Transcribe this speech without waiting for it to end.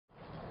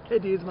Hey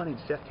dudes, my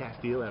name's Seth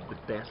Casteel. I have the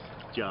best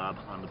job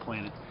on the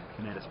planet,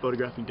 and that is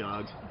photographing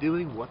dogs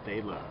doing what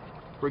they love.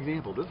 For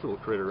example, this little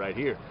critter right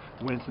here,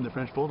 Winston the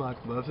French Bulldog,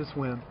 loves to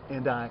swim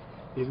and dive.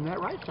 Isn't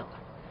that right, fella?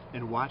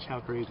 And watch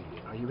how crazy he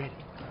is. Are you ready?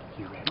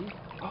 You ready?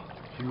 Oh,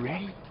 you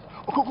ready?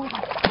 Oh, go.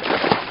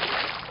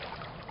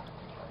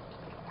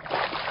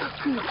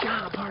 Good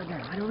job,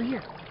 partner. Right over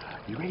here.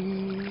 You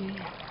ready?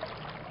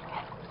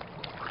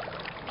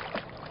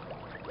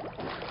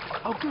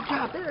 Oh, good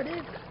job. There it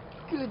is.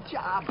 Good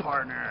job,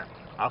 partner.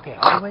 Okay,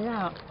 all the way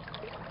out.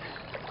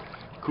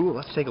 Cool,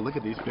 let's take a look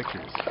at these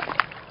pictures,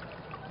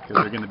 because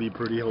they're going to be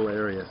pretty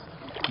hilarious.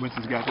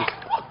 Winston's got this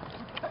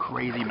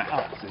crazy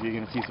mouth, so you're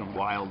going to see some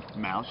wild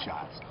mouth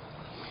shots.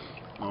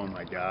 Oh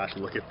my gosh,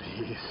 look at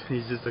these.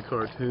 He's just a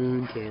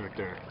cartoon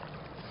character.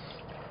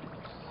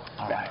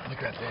 Alright,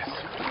 look at this.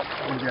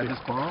 I'm going to grab this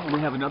ball, and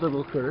we have another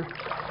little critter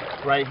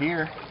right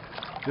here.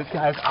 This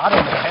guy's Otto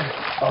Man.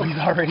 Oh, he's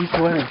already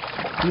swimming.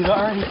 He's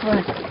already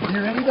swimming.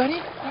 You ready, buddy?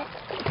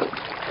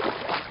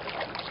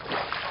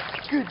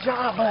 Good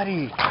job,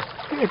 buddy.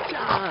 Good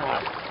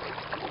job.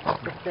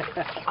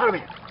 Otto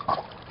Man.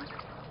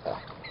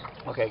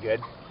 Okay, good.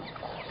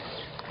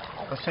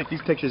 Let's check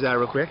these pictures out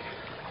real quick.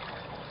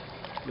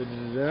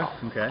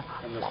 Okay.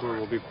 And this one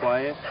will be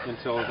quiet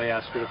until they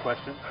ask you a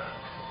question.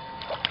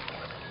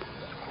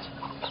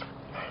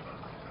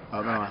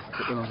 Oh, no.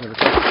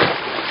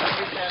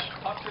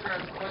 PopSugar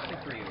has a question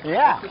for you.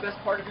 Yeah. What's the best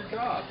part of your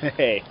job?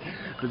 Hey,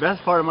 the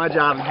best part of my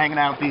job is hanging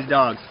out with these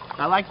dogs.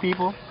 I like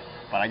people,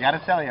 but I gotta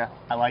tell you,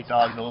 I like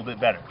dogs a little bit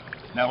better.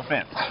 No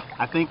offense.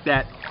 I think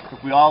that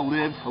if we all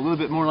lived a little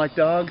bit more like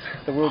dogs,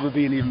 the world would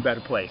be an even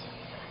better place.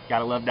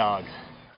 Gotta love dogs.